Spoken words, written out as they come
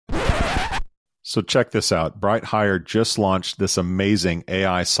So check this out. BrightHire just launched this amazing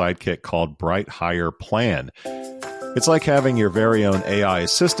AI sidekick called BrightHire Plan. It's like having your very own AI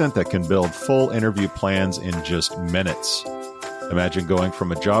assistant that can build full interview plans in just minutes. Imagine going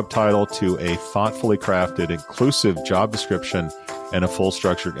from a job title to a thoughtfully crafted, inclusive job description and a full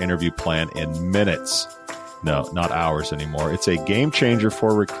structured interview plan in minutes. No, not hours anymore. It's a game changer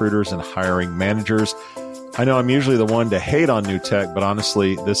for recruiters and hiring managers. I know I'm usually the one to hate on new tech, but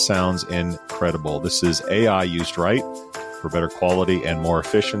honestly, this sounds incredible. This is AI used right for better quality and more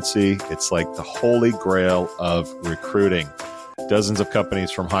efficiency. It's like the holy grail of recruiting. Dozens of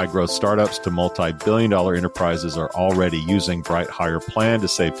companies from high-growth startups to multi-billion-dollar enterprises are already using BrightHire Plan to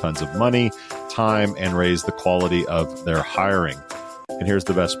save tons of money, time, and raise the quality of their hiring. And here's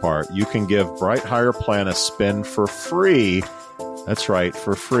the best part. You can give BrightHire Plan a spin for free. That's right,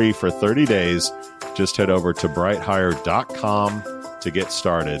 for free for 30 days. Just head over to brighthire.com to get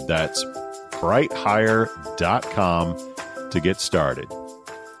started. That's brighthire.com to get started.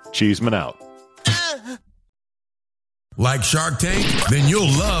 Cheeseman out. Like Shark Tank? Then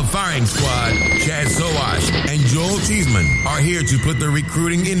you'll love Firing Squad. Chad Sowash and Joel Cheeseman are here to put the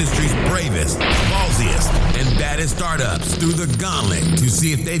recruiting industry's bravest, ballsiest, and baddest startups through the gauntlet to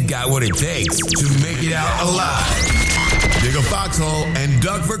see if they've got what it takes to make it out alive. Dig a foxhole and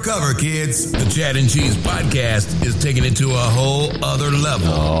duck for cover, kids. The Chad and Cheese podcast is taking it to a whole other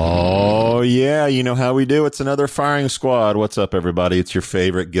level. Oh, yeah. You know how we do. It's another Firing Squad. What's up, everybody? It's your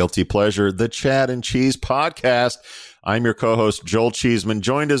favorite guilty pleasure, the Chad and Cheese podcast. I'm your co-host, Joel Cheeseman,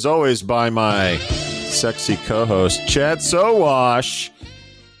 joined as always by my sexy co-host, Chad Sowash.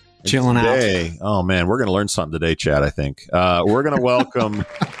 Chilling today, out. Oh, man, we're going to learn something today, Chad, I think. We're going to welcome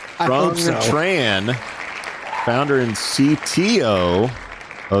Trung Tran, founder and CTO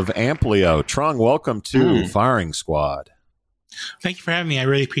of Amplio. Trung, welcome to Firing Squad. Thank you for having me. I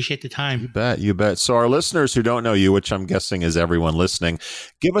really appreciate the time. You bet. So our listeners who don't know you, which I'm guessing is everyone listening,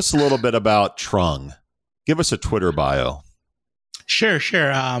 give us a little bit about Trung. Give us a Twitter bio. Sure.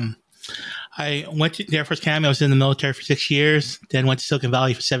 I went to the Air Force Academy. I was in the military for 6 years, then went to Silicon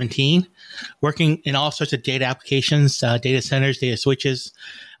Valley for 17, working in all sorts of data applications, data centers, data switches.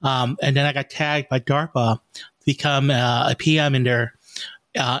 And then I got tagged by DARPA to become a PM in their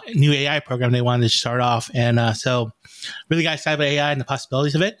new AI program they wanted to start off. And so really got excited about AI and the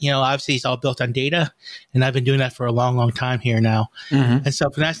possibilities of it. You know, obviously it's all built on data, and I've been doing that for a long, long time here now. Mm-hmm. And so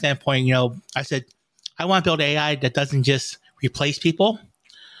from that standpoint, you know, I said, I want to build AI that doesn't just replace people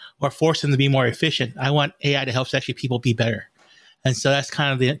or force them to be more efficient. I want AI to help actually people be better. And so that's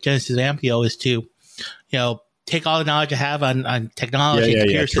kind of the genesis of Amplio, is to, you know, take all the knowledge I have on technology.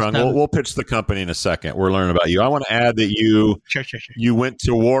 Yeah. Trung, we'll pitch the company in a second. We're learning about you. I want to add that you you went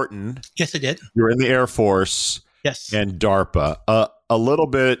to Wharton. Yes, I did. You were in the Air Force. Yes. And DARPA. A little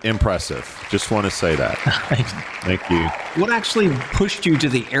bit impressive. Just want to say that. Thank you. What actually pushed you to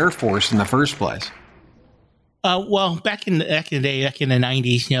the Air Force in the first place? Well, back in the day, back in the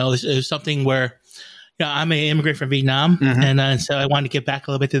 90s, you know, it was something where, you know, I'm an immigrant from Vietnam, and so I wanted to give back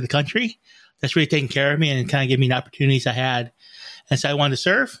a little bit to the country. That's really taking care of me and kind of give me the opportunities I had. And so I wanted to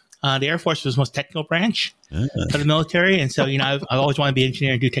serve. The Air Force was the most technical branch of the military. And so, you know, I always wanted to be an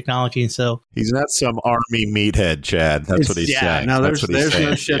engineer and do technology. And so he's not some Army meathead, Chad. That's what he's saying. No, there's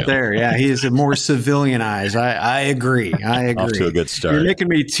no shit there. Yeah, he is more civilianized. I agree. Off to a good start. You're making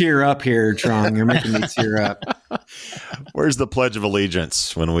me tear up here, Trung. You're making me tear up. Where's the Pledge of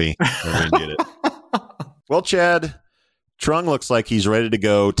Allegiance when we need it? Well, Chad, Trung looks like he's ready to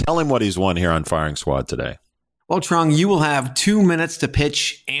go. Tell him what he's won here on Firing Squad today. Well, Trung, you will have 2 minutes to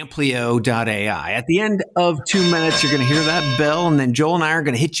pitch Amplio.ai. At the end of 2 minutes, you're going to hear that bell, and then Joel and I are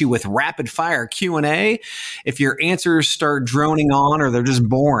going to hit you with rapid-fire Q&A. If your answers start droning on or they're just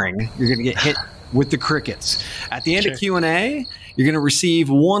boring, you're going to get hit with the crickets. At the end of Q&A, you're going to receive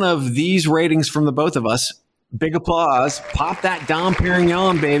one of these ratings from the both of us. Big applause. Pop that Dom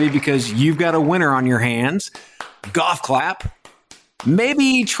Perignon, baby, because you've got a winner on your hands. Golf clap.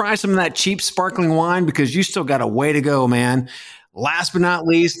 Maybe try some of that cheap sparkling wine because you still got a way to go, man. Last but not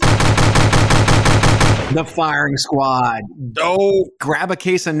least, the Firing Squad. Oh, grab a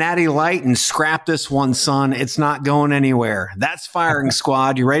case of Natty Light and scrap this one, son. It's not going anywhere. That's Firing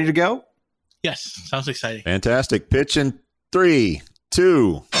Squad. You ready to go? Yes. Sounds exciting. Fantastic. Pitch in 3,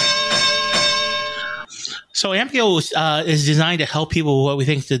 2. So Amplio is designed to help people with what we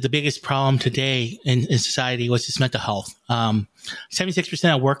think is the biggest problem today in society, which is mental health.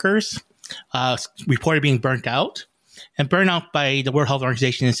 76% of workers reported being burnt out. And burnout by the World Health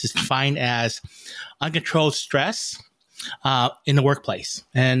Organization is defined as uncontrolled stress in the workplace.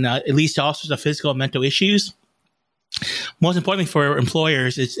 And it leads to all sorts of physical and mental issues. Most importantly for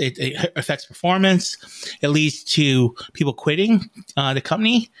employers, it affects performance. It leads to people quitting the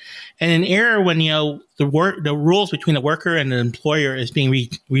company, and an era when the rules between the worker and the employer is being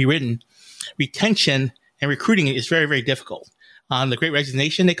rewritten. Retention and recruiting is very, very difficult. The Great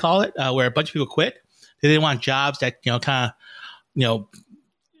Resignation, they call it, where a bunch of people quit. They didn't want jobs that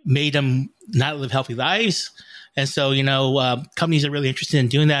made them not live healthy lives, and so companies are really interested in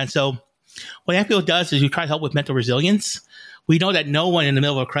doing that. And so what Amplio does is we try to help with mental resilience. We know that no one in the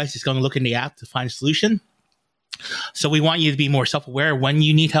middle of a crisis is going to look in the app to find a solution. So we want you to be more self-aware when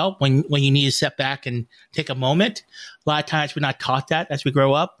you need help, when you need to step back and take a moment. A lot of times we're not taught that as we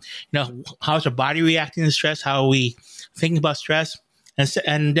grow up. How is our body reacting to stress? How are we thinking about stress?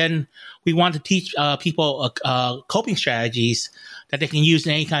 And then we want to teach people coping strategies that they can use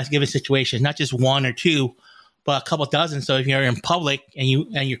in any kind of given situation, not just one or two, but a couple dozen. So if you're in public and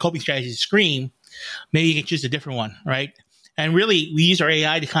your coping strategy is scream, maybe you can choose a different one, right? And really, we use our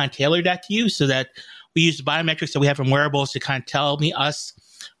AI to kind of tailor that to you, so that we use the biometrics that we have from wearables to kind of tell us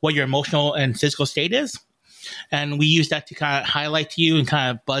what your emotional and physical state is. And we use that to kind of highlight to you and kind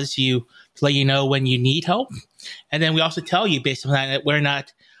of buzz you to let you know when you need help. And then we also tell you based on that whether or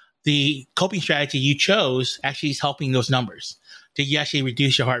not the coping strategy you chose actually is helping those numbers. Did you actually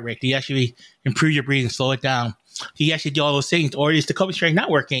reduce your heart rate? Did you actually improve your breathing, slow it down? Did you actually do all those things? Or is the coping strategy not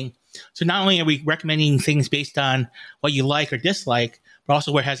working? So not only are we recommending things based on what you like or dislike, but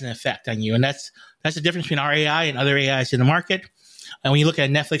also where it has an effect on you. And that's the difference between our AI and other AIs in the market. And when you look at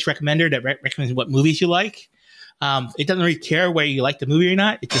a Netflix recommender that recommends what movies you like, it doesn't really care whether you like the movie or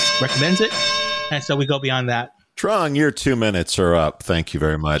not. It just recommends it. And so we go beyond that. Trung, your 2 minutes are up. Thank you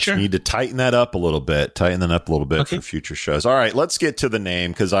very much. Sure. You need to tighten that up a little bit. Okay. For future shows. All right, let's get to the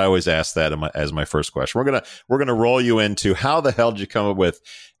name, because I always ask that as my first question. We're gonna roll you into how the hell did you come up with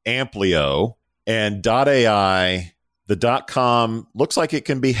Amplio and .ai. The .com looks like it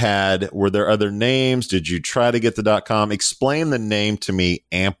can be had. Were there other names? Did you try to get the .com? Explain the name to me,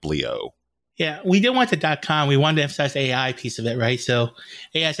 Amplio. Yeah, we didn't want the .com. We wanted to emphasize the AI piece of it, right? So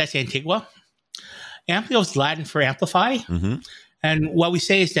AI is actually Antigua. Amplio is Latin for amplify. Mm-hmm. And what we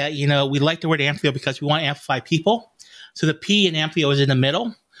say is that, we like the word Amplio because we want to amplify people. So the P in Amplio is in the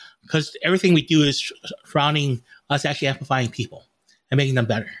middle, because everything we do is surrounding us actually amplifying people and making them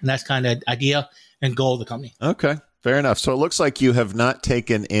better. And that's kind of the idea and goal of the company. Okay, fair enough. So it looks like you have not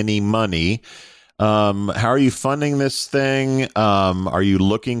taken any money. How are you funding this thing? Are you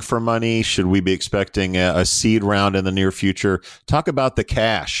looking for money? Should we be expecting a seed round in the near future? Talk about the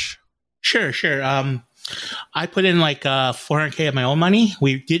cash. Sure. I put in like $400K of my own money.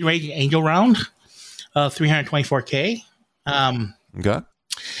 We did raise an angel round of $324K. Okay.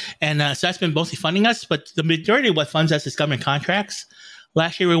 And so that's been mostly funding us, but the majority of what funds us is government contracts.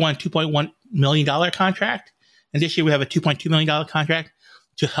 Last year we won a $2.1 million contract, and this year we have a $2.2 million contract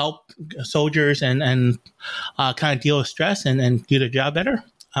to help soldiers and kind of deal with stress and do their job better.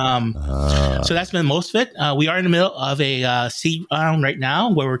 So that's been most of it. We are in the middle of a seed round right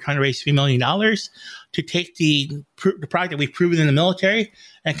now where we're trying to raise $3 million to take the product that we've proven in the military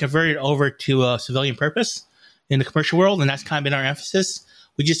and convert it over to a civilian purpose in the commercial world. And that's kind of been our emphasis.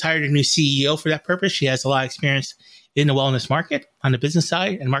 We just hired a new CEO for that purpose. She has a lot of experience in the wellness market on the business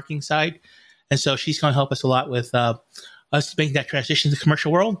side and marketing side. And so she's going to help us a lot with us making that transition to the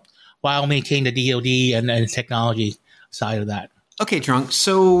commercial world while maintaining the DoD and the technology side of that. Okay, Trung.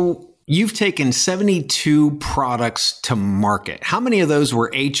 So you've taken 72 products to market. How many of those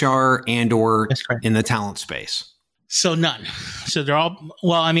were HR and or in the talent space? So none. So they're all,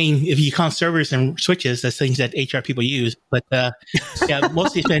 well, I mean, if you count servers and switches, that's things that HR people use. But yeah,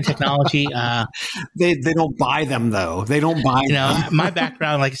 mostly it's been technology. They don't buy them, though. They don't buy them. My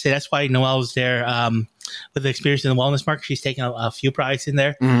background, like I said, that's why Noelle's there with the experience in the wellness market. She's taken a few products in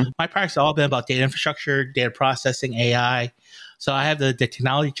there. Mm-hmm. My products have all been about data infrastructure, data processing, AI. So I have the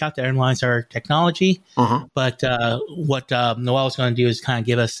technology chop that underlines our technology. Uh-huh. But what Noelle's going to do is kind of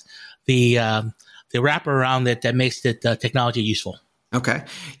give us the wrapper around it that makes the technology useful. Okay.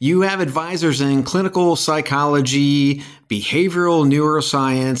 You have advisors in clinical psychology, behavioral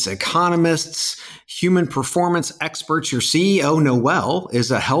neuroscience, economists, human performance experts. Your CEO, Noelle,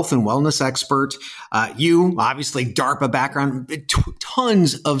 is a health and wellness expert. You, obviously, DARPA background,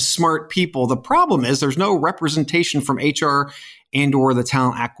 tons of smart people. The problem is there's no representation from HR and or the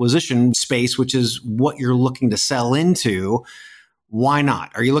talent acquisition space, which is what you're looking to sell into. Why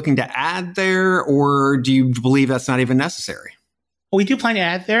not? Are you looking to add there, or do you believe that's not even necessary? We do plan to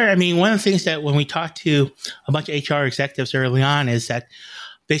add there. I mean, one of the things that when we talked to a bunch of HR executives early on is that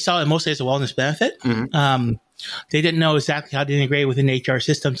they saw it mostly as a wellness benefit. Mm-hmm. They didn't know exactly how to integrate within HR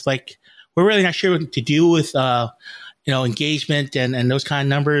systems like we're really not sure what to do with engagement and those kind of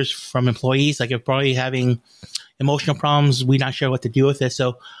numbers from employees. Like if probably having emotional problems, we're not sure what to do with it.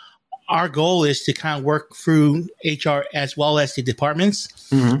 So our goal is to kind of work through HR as well as the departments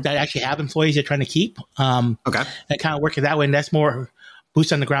that actually have employees they're trying to keep. And kind of work it that way. And that's more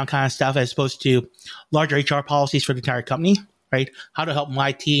boots on the ground kind of stuff as opposed to larger HR policies for the entire company, right? How to help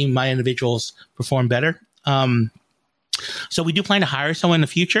my team, my individuals perform better. So we do plan to hire someone in the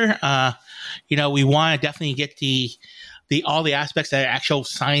future. We want to definitely get all the aspects that are actual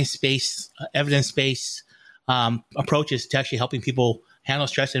science-based, evidence-based approaches to actually helping people handle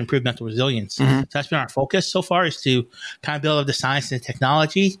stress and improve mental resilience. So that's been our focus so far, is to kind of build up the science and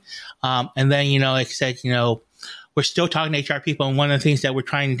technology. And then, like I said, we're still talking to HR people. And one of the things that we're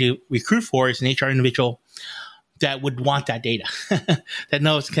trying to recruit for is an HR individual that would want that data, that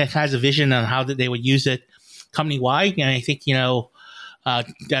knows, has a vision on how that they would use it company-wide. And I think, that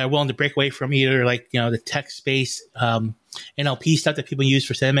are willing to break away from either the text-based NLP stuff that people use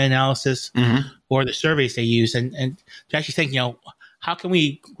for sentiment analysis or the surveys they use, and to actually think, how can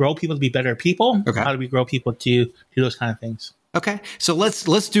we grow people to be better people? How do we grow people to do those kind of things? Okay. So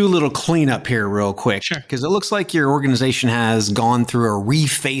let's do a little cleanup here real quick. Sure. Because it looks like your organization has gone through a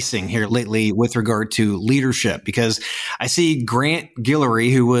refacing here lately with regard to leadership, because I see Grant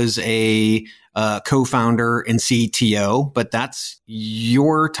Guillory, who was a co-founder and CTO, but that's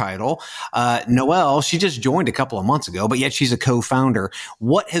your title. Noelle, she just joined a couple of months ago, but yet she's a co-founder.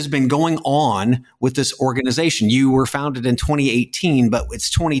 What has been going on with this organization? You were founded in 2018, but it's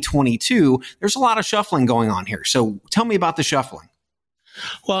 2022. There's a lot of shuffling going on here. So tell me about the shuffling.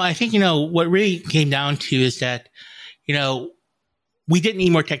 Well, I think, what really came down to is that, we didn't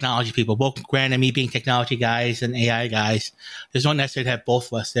need more technology people, both Grant and me being technology guys and AI guys. There's not necessarily to have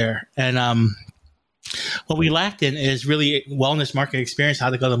both of us there. And what we lacked in is really wellness market experience, how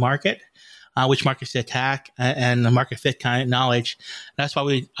to go to market, which markets to attack, and the market fit kind of knowledge. That's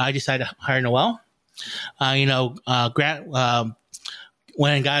why I decided to hire Noelle. Grant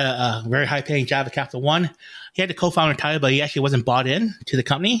went and got a very high-paying job at Capital One. He had the co-founder title, but he actually wasn't bought in to the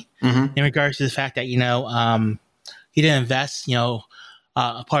company in regards to the fact that, he didn't invest,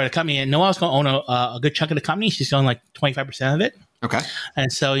 a part of the company. And Noelle's going to own a good chunk of the company. She's going 25% of it. Okay.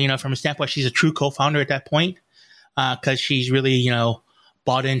 And so, from a standpoint, she's a true co-founder at that point, because she's really,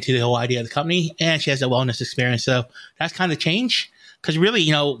 bought into the whole idea of the company, and she has a wellness experience. So that's kind of change, because really,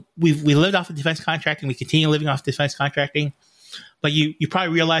 we lived off of defense contracting. We continue living off defense contracting. But you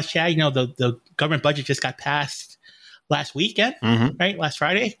probably realize, Chad, the government budget just got passed last weekend, right? Last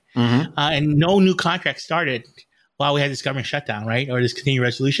Friday. And no new contracts started while we had this government shutdown, right? Or this continuing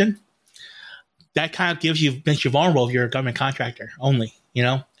resolution. That kind of makes you vulnerable if you're a government contractor only,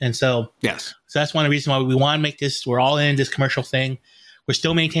 And so, yes. So that's one of the reasons why we want to make this, we're all in this commercial thing. We're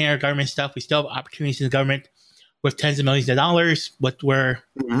still maintaining our government stuff. We still have opportunities in the government with tens of millions of dollars, but we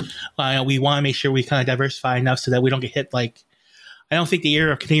want to make sure we kind of diversify enough so that we don't get hit. I don't think the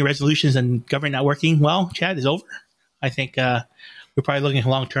era of continuing resolutions and government not working well, Chad, is over. I think we're probably looking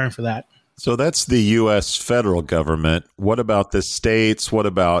long term for that. So that's the U.S. federal government. What about the states? What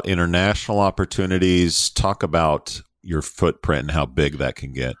about international opportunities? Talk about your footprint and how big that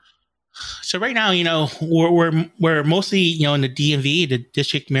can get. So right now, we're mostly, in the DMV, the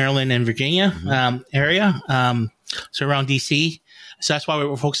District, Maryland, and Virginia area. So around D.C. So that's why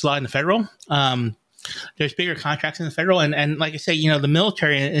we're focused a lot in the federal. There's bigger contracts in the federal. And like I say, the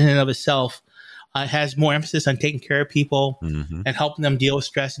military in and of itself has more emphasis on taking care of people and helping them deal with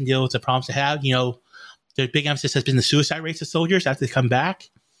stress and deal with the problems they have. The big emphasis has been the suicide rates of soldiers after they come back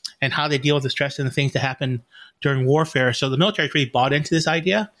and how they deal with the stress and the things that happen during warfare. So the military really bought into this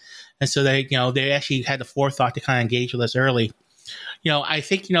idea. And so they actually had the forethought to kind of engage with us early. I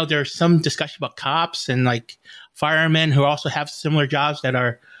think, there's some discussion about cops and firemen who also have similar jobs that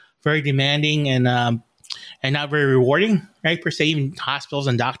are very demanding and not very rewarding, right? Per se, even hospitals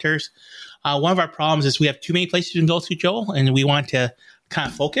and doctors. One of our problems is we have too many places we can go to, Joel, and we want to kind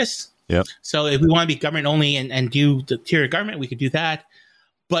of focus. Yep. So if we want to be government only and do the tier of government, we could do that.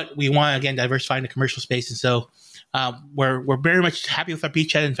 But we want to, again, diversify in the commercial space. And so we're very much happy with our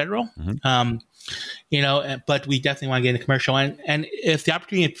beachhead in federal, but we definitely want to get into commercial. And if the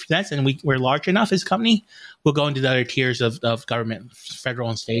opportunity presents and we're large enough as a company, we'll go into the other tiers of government, federal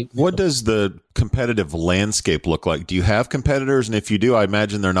and state. What does the competitive landscape look like? Do you have competitors? And if you do, I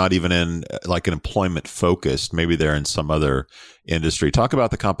imagine they're not even in an employment focused. Maybe they're in some other industry. Talk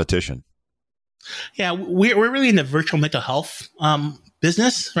about the competition. Yeah, we're really in the virtual mental health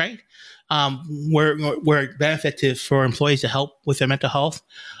business, right? We're benefit for employees to help with their mental health.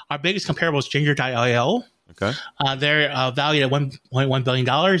 Our biggest comparable is Ginger.io. Okay. They're valued at $1.1 billion,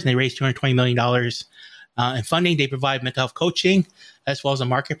 and they raised $220 million in funding. They provide mental health coaching as well as a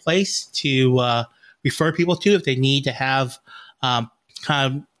marketplace to refer people to if they need to have kind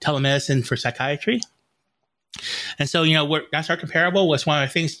of telemedicine for psychiatry. And so, that's our comparable. Was one of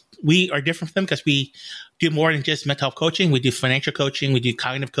the things we are different from them because we do more than just mental health coaching. We do financial coaching, we do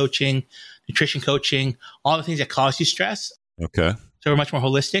cognitive coaching, nutrition coaching, all the things that cause you stress. Okay. So we're much more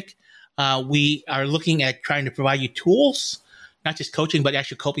holistic. We are looking at trying to provide you tools, not just coaching, but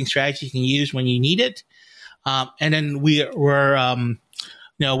actual coping strategies you can use when you need it. And then we're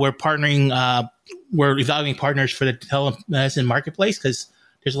partnering. We're evaluating partners for the telemedicine marketplace because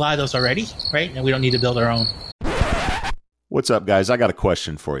there's a lot of those already, right? And we don't need to build our own. What's up, guys? I got a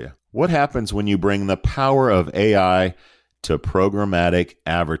question for you. What happens when you bring the power of AI to programmatic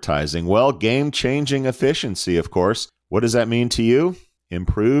advertising? Well, game-changing efficiency, of course. What does that mean to you?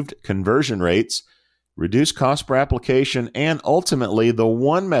 Improved conversion rates, reduced cost per application, and ultimately the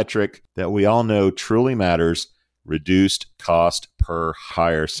one metric that we all know truly matters, reduced cost per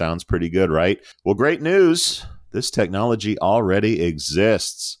hire. Sounds pretty good, right? Well, great news. This technology already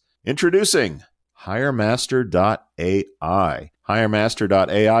exists. Introducing HireMaster.ai.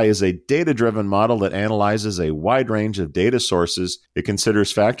 HireMaster.ai is a data-driven model that analyzes a wide range of data sources. It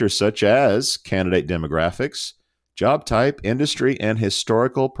considers factors such as candidate demographics, job type, industry, and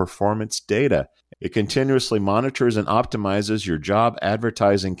historical performance data. It continuously monitors and optimizes your job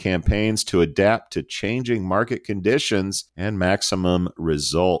advertising campaigns to adapt to changing market conditions and maximum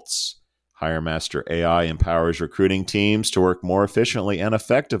results. HireMaster AI empowers recruiting teams to work more efficiently and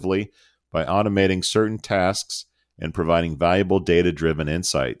effectively by automating certain tasks and providing valuable data-driven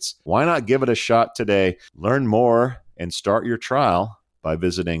insights. Why not give it a shot today? Learn more and start your trial by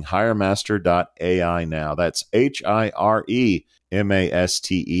visiting HireMaster.ai now. That's HireMaster.ai.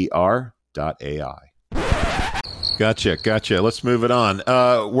 Gotcha. Let's move it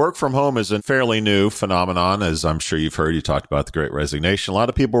on. Work from home is a fairly new phenomenon, as I'm sure you've heard. You talked about the Great Resignation. A lot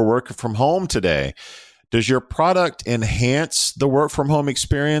of people are working from home today. Does your product enhance the work from home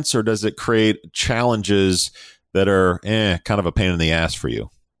experience, or does it create challenges that are kind of a pain in the ass for you?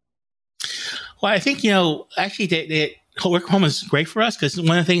 Well, I think, actually the work from home is great for us because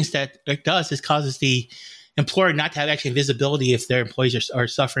one of the things that it does is causes the employer not to have actually visibility if their employees are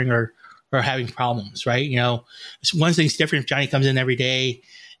suffering or having problems, right? It's one thing's different if Johnny comes in every day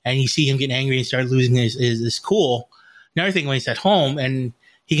and you see him getting angry and start losing his cool. Another thing when he's at home and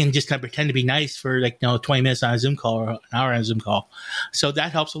he can just kind of pretend to be nice for 20 minutes on a Zoom call or an hour on a Zoom call. So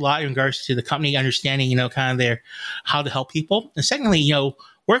that helps a lot in regards to the company understanding, kind of their how to help people. And secondly,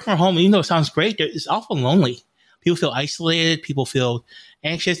 work from home, even though it sounds great, it's often lonely. People feel isolated. People feel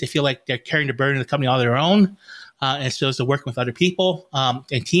anxious. They feel like they're carrying the burden of the company all their own. And it's supposed to work with other people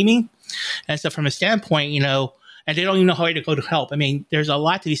and teaming. And so from a standpoint, and they don't even know how to go to help. I mean, there's a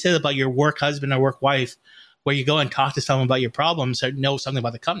lot to be said about your work husband or work wife where you go and talk to someone about your problems or know something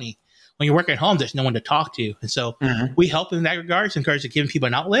about the company. When you work at home, there's no one to talk to. And so we help in that regards, in regards to giving people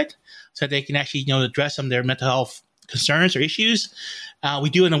an outlet so that they can actually, address some of their mental health concerns or issues. We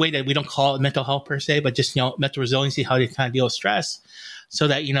do it in a way that we don't call it mental health per se, but just, mental resiliency, how they kind of deal with stress so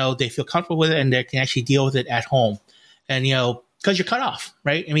that, they feel comfortable with it and they can actually deal with it at home. And, because you're cut off,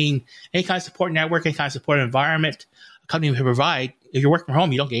 right? I mean, any kind of support network, any kind of support environment a company can provide, if you're working from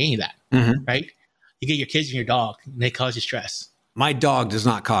home, you don't get any of that, right? You get your kids and your dog, and they cause you stress. My dog does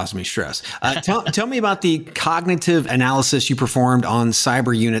not cause me stress. Tell me about the cognitive analysis you performed on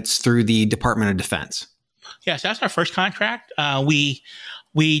cyber units through the Department of Defense. Yeah, so that's our first contract. We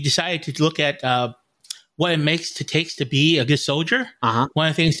decided to look at what it takes to be a good soldier. One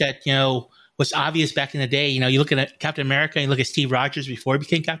of the things that, was obvious back in the day, you look at Captain America and you look at Steve Rogers before he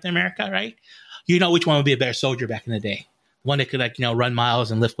became Captain America, right? You know which one would be a better soldier back in the day. One that could run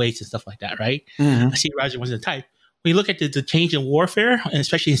miles and lift weights and stuff like that, right? Steve Rogers wasn't the type. When you look at the change in warfare, and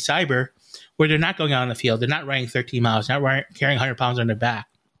especially in cyber, where they're not going out on the field, they're not running 13 miles, not carrying 100 pounds on their back.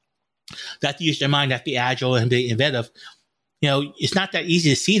 They have to use their mind, they have to be agile and be inventive. It's not that easy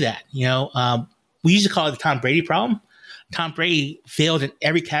to see that. We used to call it the Tom Brady problem. Tom Brady failed in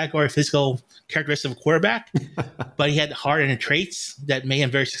every category of physical characteristic of a quarterback, but he had the heart and the traits that made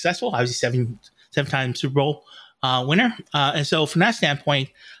him very successful. Obviously, seven-time Super Bowl winner. And so from that standpoint,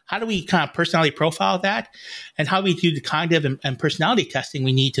 how do we kind of personality profile that? And how do we do the cognitive and personality testing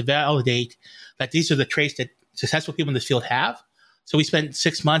we need to validate that these are the traits that successful people in this field have? So we spent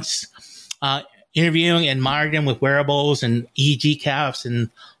 6 months interviewing and monitoring them with wearables and EEG caps and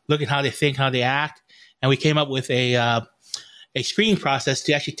looking how they think, how they act. And we came up with a screening process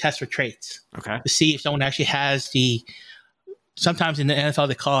to actually test for traits. Okay. To see if someone actually has the sometimes in the NFL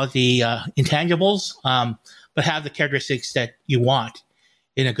they call it the intangibles, but have the characteristics that you want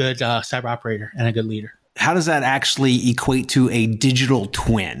in a good cyber operator and a good leader. How does that actually equate to a digital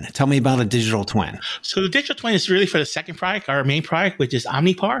twin? Tell me about a digital twin. So the digital twin is really for the second product, our main product, which is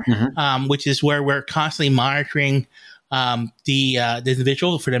Omnipar, which is where we're constantly monitoring the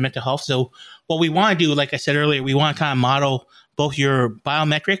individual for their mental health. So what we want to do, like I said earlier, we want to kind of model both your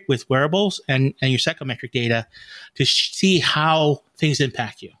biometric with wearables and your psychometric data to see how things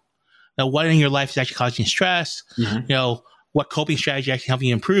impact you. Now, what in your life is actually causing stress, what coping strategy actually helping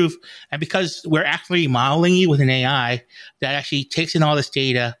you improve. And because we're actually modeling you with an AI that actually takes in all this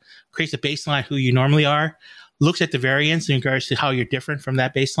data, creates a baseline who you normally are, looks at the variance in regards to how you're different from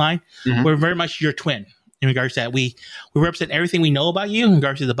that baseline, we're very much your twin in regards to that. We represent everything we know about you in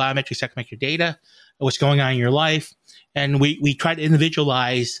regards to the biometric, psychometric data, what's going on in your life. And we try to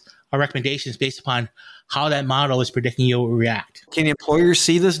individualize our recommendations based upon how that model is predicting you'll react. Can employers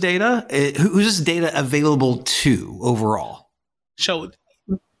see this data? Who's this data available to overall? So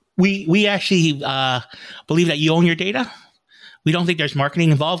we actually believe that you own your data. We don't think there's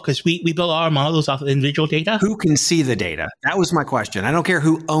marketing involved because we build our models off of individual data. Who can see the data? That was my question. I don't care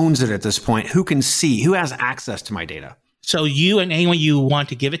who owns it at this point. Who can see? Who has access to my data? So you and anyone you want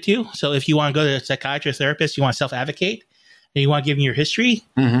to give it to. So if you want to go to a psychiatrist, therapist, you want to self-advocate, and you want to give them your history,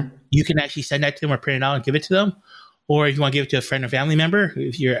 you can actually send that to them or print it out and give it to them. Or if you want to give it to a friend or family member,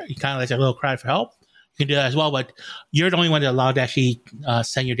 if you're kind of like a little cry for help, you can do that as well. But you're the only one that's allowed to actually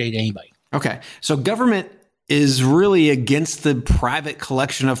send your data to anybody. Okay. So government is really against the private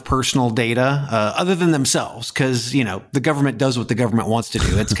collection of personal data other than themselves because, the government does what the government wants to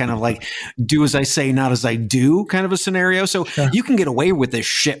do. It's kind of like do as I say, not as I do kind of a scenario. So you can get away with this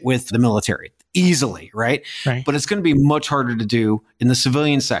shit with the military easily, right? But it's going to be much harder to do in the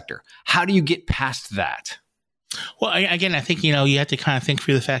civilian sector. How do you get past that? Well, again, I think, you have to kind of think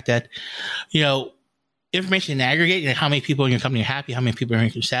through the fact that, information in aggregate, how many people in your company are happy, how many people are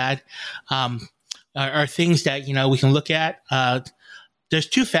sad, are things that, we can look at. There's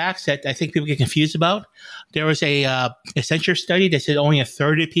two facts that I think people get confused about. There was a Accenture study that said only a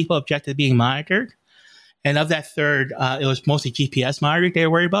third of people objected to being monitored. And of that third, it was mostly GPS monitoring they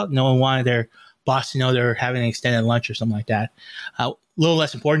were worried about. No one wanted their boss to know they're having an extended lunch or something like that. A little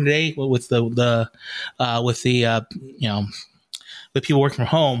less important today with people working from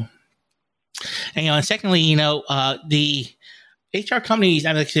home. And secondly, the HR companies,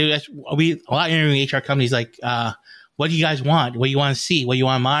 a lot of interviewing HR companies like, what do you guys want? What do you want to see? What do you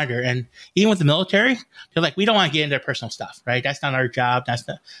want to monitor? And even with the military, they're like, we don't want to get into their personal stuff, right? That's not our job.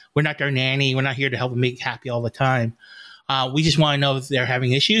 We're not their nanny. We're not here to help them make happy all the time. We just want to know if they're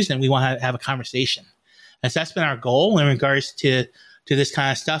having issues and we want to have a conversation. And so that's been our goal in regards to this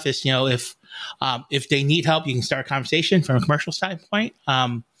kind of stuff is, if they need help, you can start a conversation from a commercial standpoint.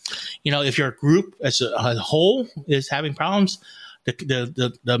 If your group as a whole is having problems,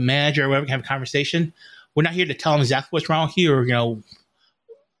 the manager or whoever can have a conversation. We're not here to tell them exactly what's wrong with you or,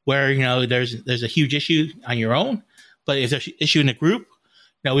 where, there's a huge issue on your own. But if there's an issue in the group,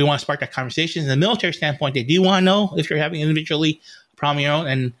 we want to spark that conversation. In the military standpoint, they do want to know if you're having individually a problem on your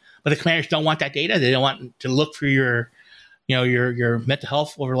own. But the commanders don't want that data. They don't want to look for your mental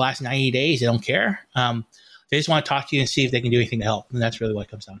health over the last 90 days. They don't care. They just want to talk to you and see if they can do anything to help. And that's really what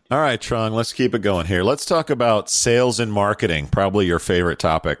it comes down to. All right, Trung, let's keep it going here. Let's talk about sales and marketing, probably your favorite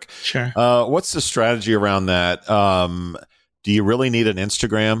topic. Sure. What's the strategy around that? Do you really need an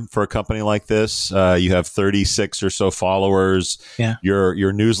Instagram for a company like this? You have 36 or so followers. Yeah.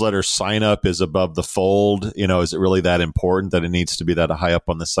 Your newsletter sign up is above the fold. Is it really that important that it needs to be that high up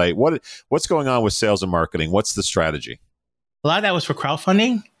on the site? What's going on with sales and marketing? What's the strategy? A lot of that was for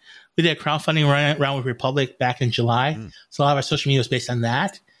crowdfunding. We did a crowdfunding round with Republic back in July. So a lot of our social media was based on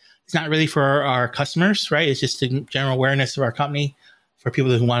that. It's not really for our customers, right? It's just the general awareness of our company for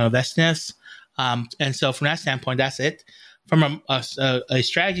people who want to invest in us. And so from that standpoint, that's it. From a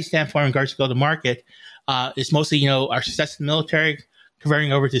strategy standpoint in regards to go to market, it's mostly, our success in the military,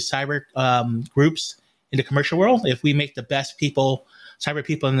 converting over to cyber groups in the commercial world. If we make the best cyber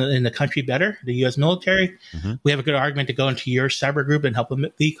people in the country better, the U.S. military, we have a good argument to go into your cyber group and help them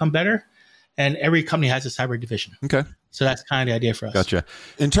become better. And every company has a cyber division. Okay. So that's kind of the idea for us. Gotcha.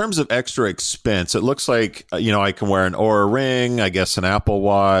 In terms of extra expense, it looks like, I can wear an Oura Ring, I guess an Apple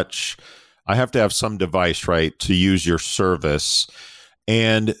Watch. I have to have some device, right, to use your service.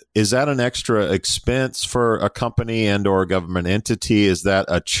 And is that an extra expense for a company and or a government entity? Is that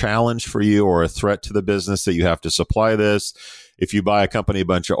a challenge for you or a threat to the business that you have to supply this? if you buy a company a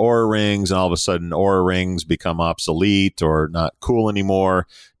bunch of Oura rings and all of a sudden Oura rings become obsolete or not cool anymore,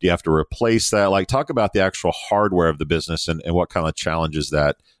 do you have to replace that? Like, talk about the actual hardware of the business and what kind of challenges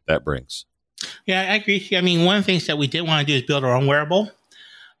that brings. Yeah, I agree. I mean, one of the things that we did want to do is build our own wearable.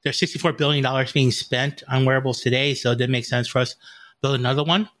 There's $64 billion being spent on wearables today, so it didn't make sense for us to build another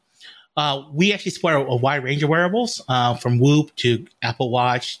one. We actually support a wide range of wearables, from Whoop to Apple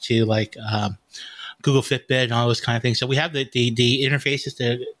Watch to like Google Fitbit and all those kind of things. So we have the interfaces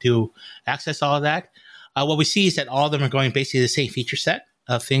to access all of that. What we see is that all of them are going basically the same feature set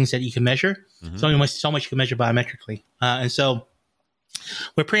of things that you can measure. Mm-hmm. So much you can measure biometrically. And so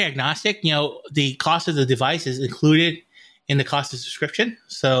we're pretty agnostic. You know, the cost of the device is included in the cost of subscription.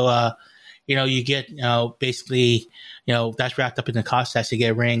 So, you get, basically, that's wrapped up in the cost as to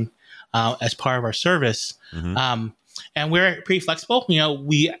get a ring as part of our service. Mm-hmm. And we're pretty flexible.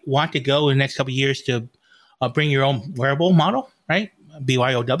 We want to go in the next couple of years to bring your own wearable model, right?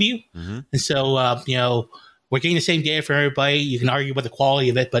 BYOW. Mm-hmm. And so, we're getting the same data for everybody. You can argue about the quality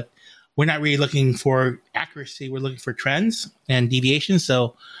of it, but we're not really looking for accuracy. We're looking for trends and deviations.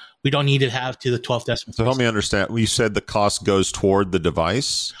 So we don't need to have to the 12th decimal. So help me understand. You said the cost goes toward the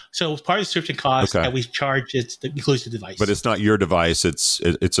device? So part of the subscription cost that we charge, it includes the device. But it's not your device. It's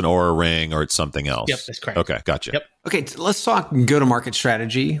an Oura ring or it's something else. Yep, that's correct. Okay, gotcha. Yep. Okay, let's talk go-to-market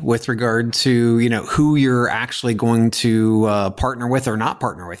strategy with regard to, who you're actually going to partner with or not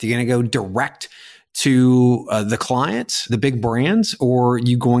partner with. You're going to go direct to the clients, the big brands, or are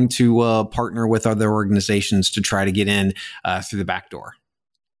you going to partner with other organizations to try to get in through the back door?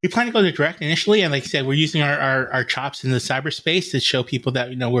 We plan to go direct initially, and like I said, we're using our chops in the cyberspace to show people that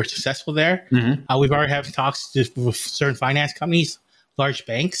we're successful there. Mm-hmm. We've already had talks with certain finance companies, large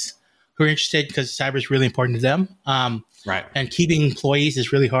banks who are interested because cyber is really important to them. Right. And keeping employees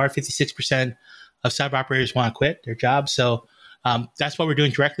is really hard. 56% of cyber operators want to quit their jobs, so that's what we're doing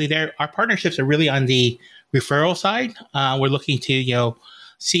directly there. Our partnerships are really on the referral side. We're looking to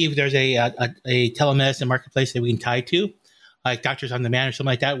see if there's a telemedicine marketplace that we can tie to, like Doctors on Demand or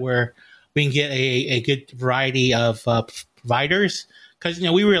something like that, where we can get a good variety of providers. Because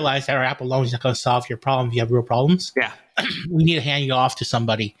we realize that our app alone is not going to solve your problem if you have real problems. Yeah, we need to hand you off to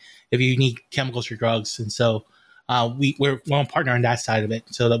somebody if you need chemicals or drugs, and so we're one partner on that side of it,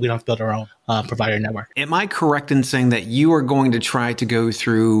 so that we don't have to build our own provider network. Am I correct in saying that you are going to try to go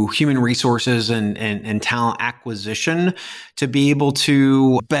through human resources and talent acquisition to be able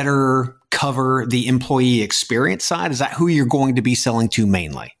to better cover the employee experience side? Is that who you're going to be selling to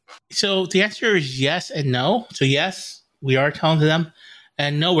mainly? So the answer is yes and no. So yes, we are telling them,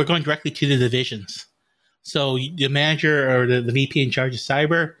 and no, we're going directly to the divisions. So the manager or the VP in charge of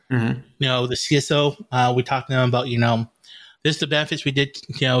cyber, mm-hmm. The CSO, we talked to them about, this is the benefits we did,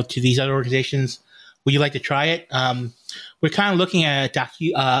 to these other organizations. Would you like to try it? We're kind of looking at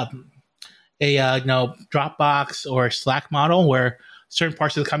a Dropbox or Slack model where certain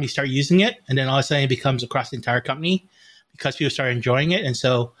parts of the company start using it, and then all of a sudden it becomes across the entire company because people start enjoying it. And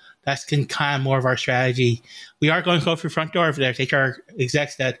so that's kind of more of our strategy. We are going to go through front door if there's HR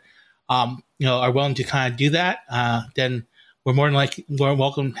execs that are willing to kind of do that, then we're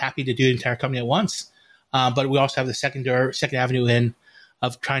welcome, happy to do the entire company at once. But we also have the second avenue in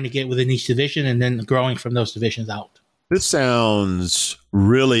of trying to get within each division and then growing from those divisions out. This sounds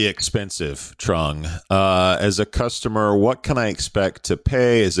really expensive, Trung. As a customer, what can I expect to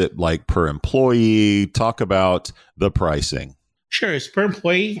pay? Is it like per employee? Talk about the pricing. Sure, it's per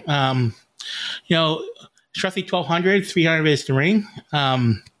employee. It's roughly $1,200, $300 is the ring.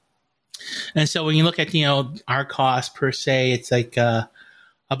 And so when you look at, our cost per se, it's like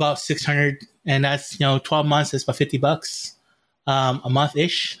about $600, and that's, 12 months, that's about $50 a month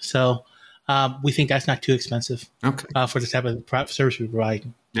ish. So we think that's not too expensive for the type of service we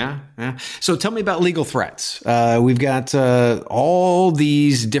provide. Yeah. So tell me about legal threats. We've got all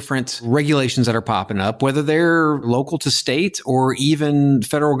these different regulations that are popping up, whether they're local to state or even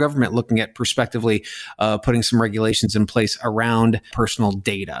federal government looking at prospectively putting some regulations in place around personal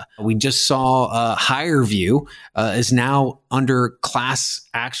data. We just saw HireVue is now under class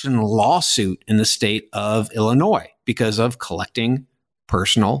action lawsuit in the state of Illinois because of collecting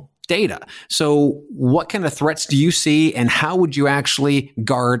personal data. So what kind of threats do you see, and how would you actually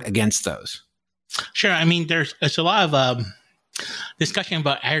guard against those? Sure. I mean, there's a lot of discussion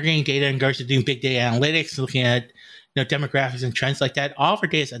about aggregating data in regards to doing big data analytics, looking at demographics and trends like that. All of our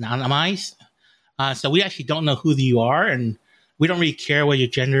data is anonymized. So we actually don't know who you are, and we don't really care what your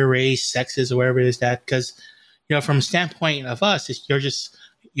gender, race, sex is, or whatever it is that, because from a standpoint of us, you're just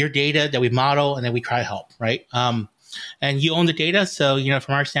your data that we model and then we try to help, right? And you own the data. So,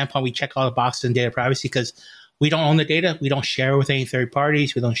 from our standpoint, we check all the boxes in data privacy because we don't own the data. We don't share it with any third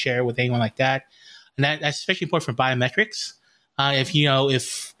parties. We don't share it with anyone like that. And that's especially important for biometrics. If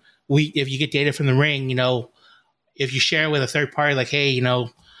you get data from the Ring, if you share it with a third party, like, hey,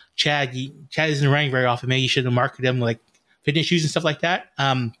 Chad isn't Ring very often. Maybe you shouldn't market him like fitness shoes and stuff like that.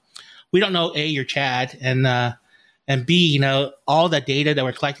 We don't know A, you're Chad, and B, all that data that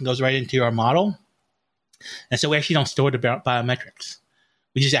we're collecting goes right into our model. And so we actually don't store the biometrics.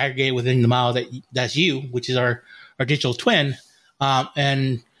 We just aggregate within the model that's you, which is our digital twin.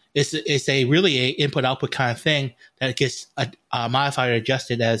 And it's a really a input output kind of thing that gets modified or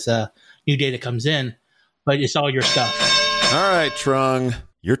adjusted as new data comes in, but it's all your stuff. All right, Trung,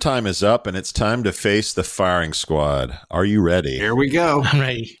 your time is up and it's time to face the firing squad. Are you ready? Here we go. I'm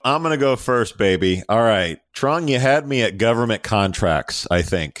ready. I'm going to go first, baby. All right. Trung, you had me at government contracts, I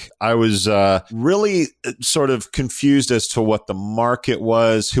think. I was really sort of confused as to what the market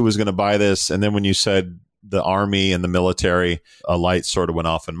was, who was going to buy this. And then when you said the Army and the military, a light sort of went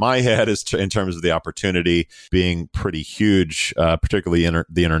off in my head in terms of the opportunity being pretty huge, particularly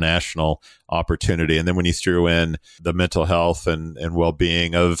the international opportunity. And then when you threw in the mental health and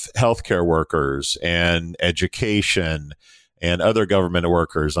well-being of healthcare workers and education and other government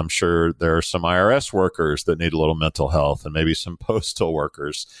workers, I'm sure there are some IRS workers that need a little mental health and maybe some postal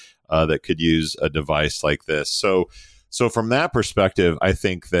workers that could use a device like this. So from that perspective, I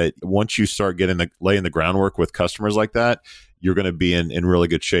think that once you start laying the groundwork with customers like that, you're going to be in really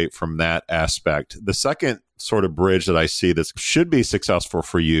good shape from that aspect. The second sort of bridge that I see that should be successful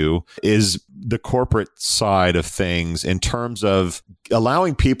for you is the corporate side of things in terms of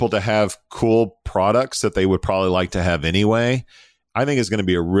allowing people to have cool products that they would probably like to have anyway. I think is going to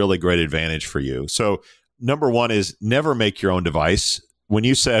be a really great advantage for you. So number one is never make your own device. When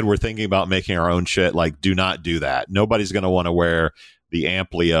you said we're thinking about making our own shit, like, do not do that. Nobody's going to want to wear the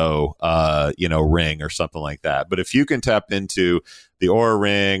Amplio, ring or something like that. But if you can tap into the Oura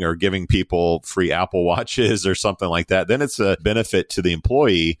Ring or giving people free Apple Watches or something like that, then it's a benefit to the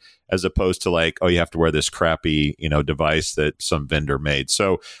employee as opposed to like, oh, you have to wear this crappy, device that some vendor made.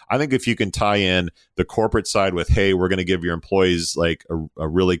 So I think if you can tie in the corporate side with, hey, we're going to give your employees like a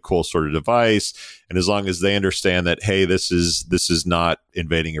really cool sort of device. And as long as they understand that, hey, this is not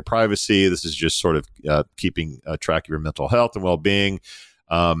invading your privacy, this is just sort of keeping track of your mental health and well-being.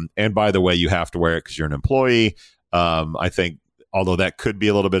 And by the way, you have to wear it because you're an employee. I think, although that could be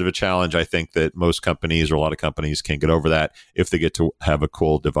a little bit of a challenge, I think that most companies or a lot of companies can get over that if they get to have a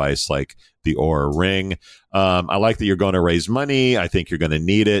cool device like the Oura Ring. I like that you're going to raise money. I think you're going to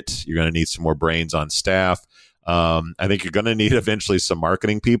need it. You're going to need some more brains on staff. I think you're going to need eventually some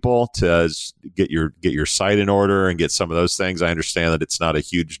marketing people to get your site in order and get some of those things. I understand that it's not a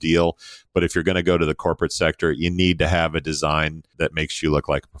huge deal, but if you're going to go to the corporate sector, you need to have a design that makes you look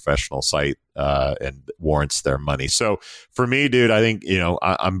like a professional site and warrants their money. So for me, dude, I think,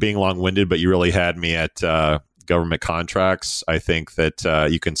 I'm being long-winded, but you really had me at government contracts. I think that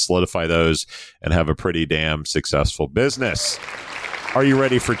you can solidify those and have a pretty damn successful business. Are you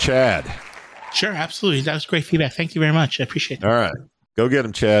ready for Chad? Sure, absolutely. That was great feedback. Thank you very much. I appreciate it. All right. Go get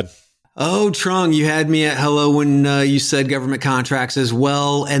him, Chad. Oh, Trung, you had me at hello when you said government contracts as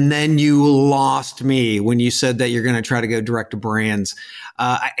well. And then you lost me when you said that you're going to try to go direct to brands.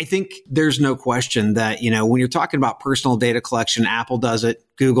 I think there's no question that, when you're talking about personal data collection, Apple does it,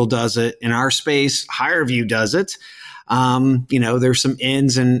 Google does it. In our space, HireVue does it. There's some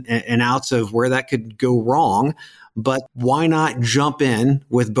ins and outs of where that could go wrong. But why not jump in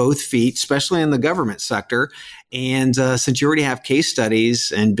with both feet, especially in the government sector? And since you already have case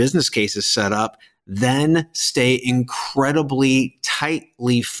studies and business cases set up, then stay incredibly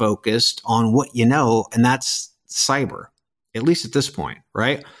tightly focused on what you know, and that's cyber, at least at this point,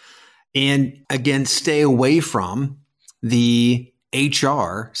 right? And again, stay away from the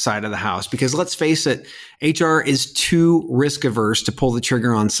HR side of the house, because let's face it, HR is too risk averse to pull the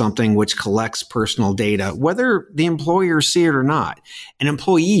trigger on something which collects personal data, whether the employers see it or not. And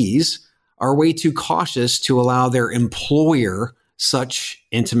employees are way too cautious to allow their employer such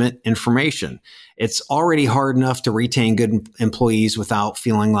intimate information. It's already hard enough to retain good employees without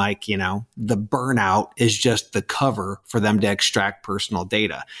feeling like, the burnout is just the cover for them to extract personal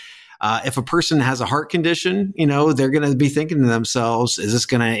data. If a person has a heart condition, they're going to be thinking to themselves, is this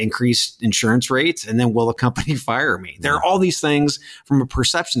going to increase insurance rates? And then will the company fire me? There are all these things from a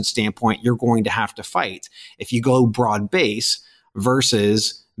perception standpoint you're going to have to fight if you go broad base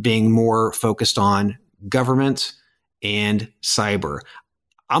versus being more focused on government and cyber.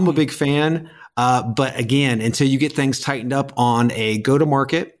 I'm a big fan. But again, until you get things tightened up on a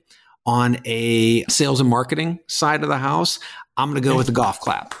go-to-market, on a sales and marketing side of the house, I'm going to go with the golf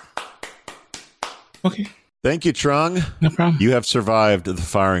clap. Okay. Thank you, Trung. No problem. You have survived the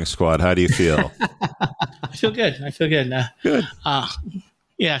firing squad. How do you feel? I feel good. Good.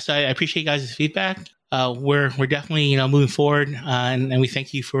 Yeah, so I appreciate you guys' feedback. We're definitely moving forward, and we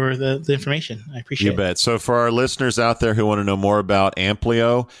thank you for the information. I appreciate it. You bet. So for our listeners out there who want to know more about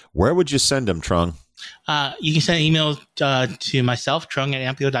Amplio, where would you send them, Trung? You can send an email to myself,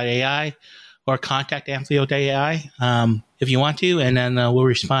 trung@amplio.ai, or contact amplio.ai if you want to, and then we'll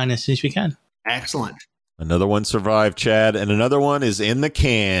respond as soon as we can. Excellent. Another one survived, Chad, and another one is in the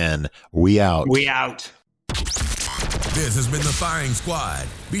can. We out. We out. This has been the Firing Squad.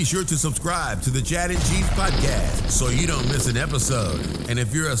 Be sure to subscribe to the Chad and Cheese podcast so you don't miss an episode. And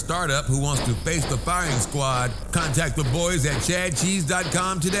if you're a startup who wants to face the Firing Squad, contact the boys at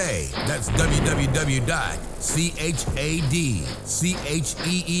chadcheese.com today. That's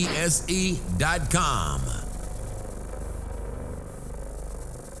www.chadcheese.com.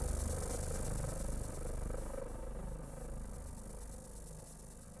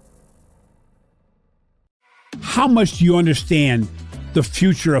 How much do you understand the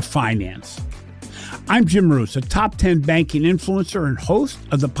future of finance? I'm Jim Marous, a top 10 banking influencer and host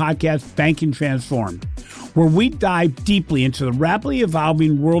of the podcast Banking Transformed, where we dive deeply into the rapidly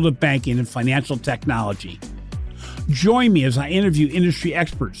evolving world of banking and financial technology. Join me as I interview industry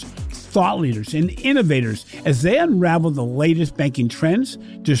experts, thought leaders, and innovators as they unravel the latest banking trends,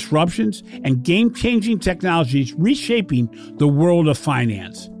 disruptions, and game-changing technologies reshaping the world of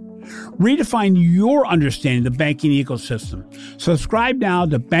finance. Redefine your understanding of the banking ecosystem. Subscribe now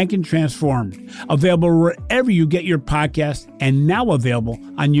to Banking Transformed, available wherever you get your podcast and now available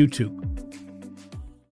on YouTube.